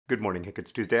Good morning, Hick.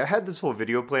 It's Tuesday. I had this whole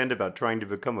video planned about trying to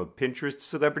become a Pinterest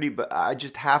celebrity, but I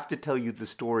just have to tell you the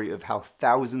story of how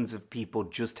thousands of people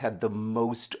just had the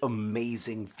most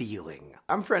amazing feeling.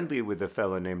 I'm friendly with a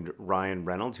fella named Ryan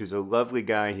Reynolds, who's a lovely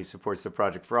guy. He supports the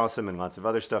Project for Awesome and lots of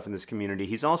other stuff in this community.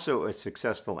 He's also a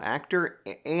successful actor,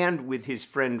 and with his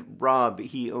friend Rob,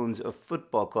 he owns a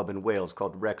football club in Wales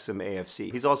called Wrexham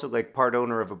AFC. He's also like part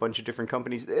owner of a bunch of different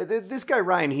companies. This guy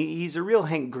Ryan, he's a real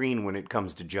Hank Green when it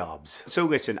comes to jobs. So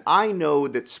listen, I know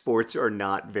that sports are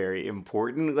not very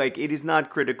important. Like, it is not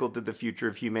critical to the future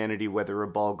of humanity whether a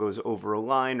ball goes over a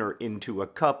line or into a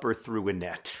cup or through a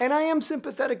net. And I am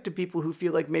sympathetic to people who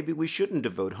feel like maybe we shouldn't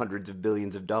devote hundreds of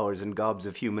billions of dollars and gobs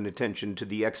of human attention to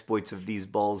the exploits of these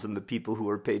balls and the people who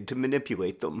are paid to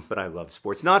manipulate them. But I love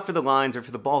sports, not for the lines or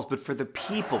for the balls, but for the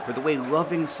people, for the way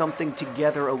loving something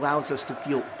together allows us to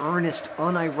feel earnest,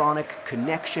 unironic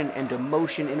connection and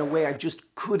emotion in a way I just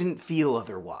couldn't feel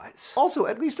otherwise. Also,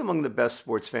 at least among the best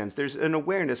sports fans, there's an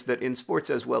awareness that in sports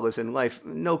as well as in life,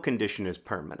 no condition is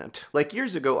permanent. Like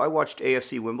years ago, I watched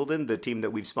AFC Wimbledon, the team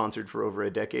that we've sponsored for over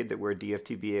a decade that wear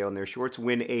DFTBA on their shorts,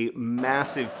 win a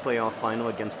massive playoff final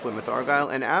against Plymouth Argyle,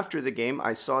 and after the game,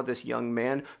 I saw this young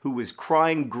man who was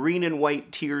crying green and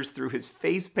white tears through his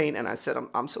face paint, and I said,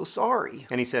 I'm so sorry.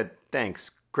 And he said,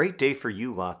 thanks. Great day for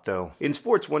you lot, though. In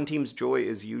sports, one team's joy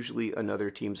is usually another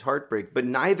team's heartbreak, but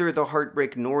neither the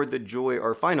heartbreak nor the joy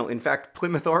are final. In fact,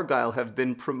 Plymouth Argyle have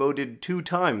been promoted 2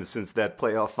 times since that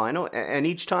playoff final, and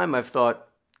each time I've thought,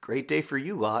 great day for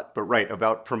you lot. But right,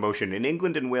 about promotion. In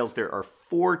England and Wales, there are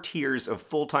 4 tiers of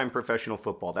full-time professional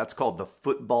football. That's called the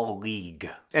Football League.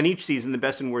 And each season, the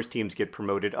best and worst teams get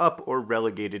promoted up or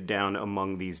relegated down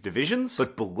among these divisions.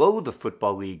 But below the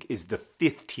Football League is the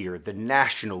 5th tier, the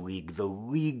National League, the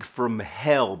league from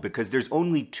hell, because there's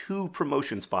only 2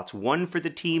 promotion spots, one for the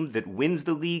team that wins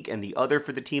the league and the other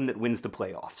for the team that wins the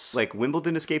playoffs. Like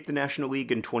Wimbledon escaped the National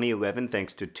League in 2011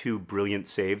 thanks to 2 brilliant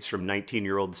saves from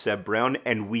 19-year-old Seb Brown,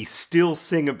 and we still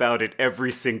sing about it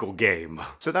every single game.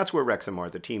 So that's where Wrexham are,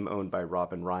 the team owned by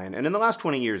Rob and Ryan. And in the last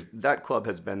 20 years, that club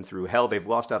has been through hell. They've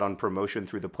lost out on promotion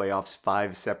through the playoffs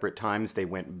 5 separate times. They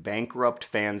went bankrupt.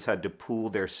 Fans had to pool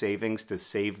their savings to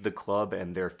save the club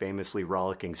and their famously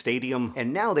rollicking stadium.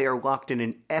 And now they are locked in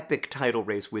an epic title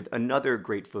race with another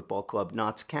great football club,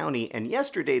 Notts County. And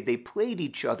yesterday they played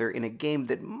each other in a game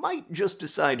that might just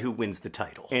decide who wins the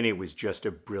title. And it was just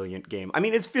a brilliant game. I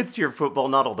mean, it's 5th tier football.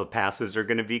 Not all the passes are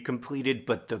going to be completed,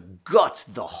 but the guts,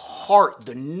 the heart,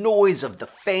 the noise of the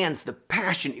fans, the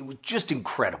passion, it was just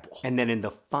incredible. And then in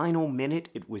the final minute,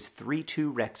 it was 3-2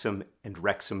 Wrexham, and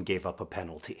Wrexham gave up a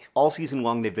penalty. All season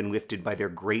long, they've been lifted by their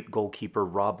great goalkeeper,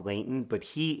 Rob Layton, but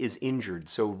he is injured,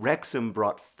 so Wrexham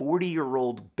brought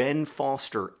 40-year-old Ben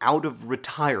Foster out of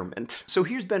retirement. So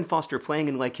here's Ben Foster playing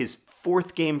in like his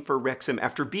 4th game for Wrexham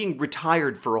after being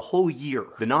retired for a whole year.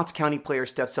 The Notts County player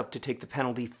steps up to take the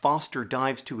penalty. Foster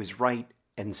dives to his right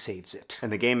and saves it.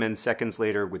 And the game ends seconds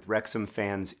later with Wrexham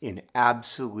fans in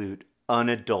absolute,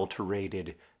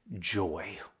 unadulterated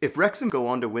joy. If Wrexham go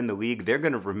on to win the league, they're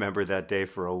going to remember that day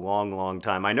for a long, long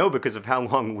time. I know because of how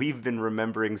long we've been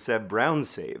remembering Seb Brown's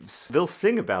saves. They'll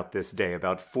sing about this day,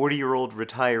 about 40-year-old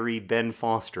retiree Ben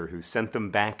Foster who sent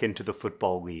them back into the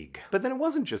Football League. But then it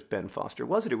wasn't just Ben Foster,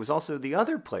 was it? It was also the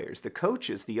other players, the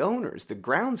coaches, the owners, the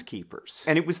groundskeepers.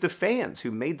 And it was the fans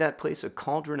who made that place a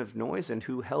cauldron of noise and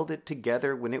who held it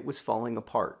together when it was falling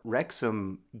apart.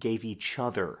 Wrexham gave each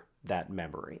other that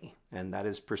memory, and that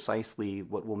is precisely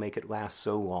what will make it last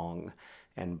so long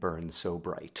and burn so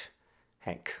bright.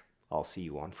 Hank, I'll see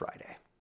you on Friday.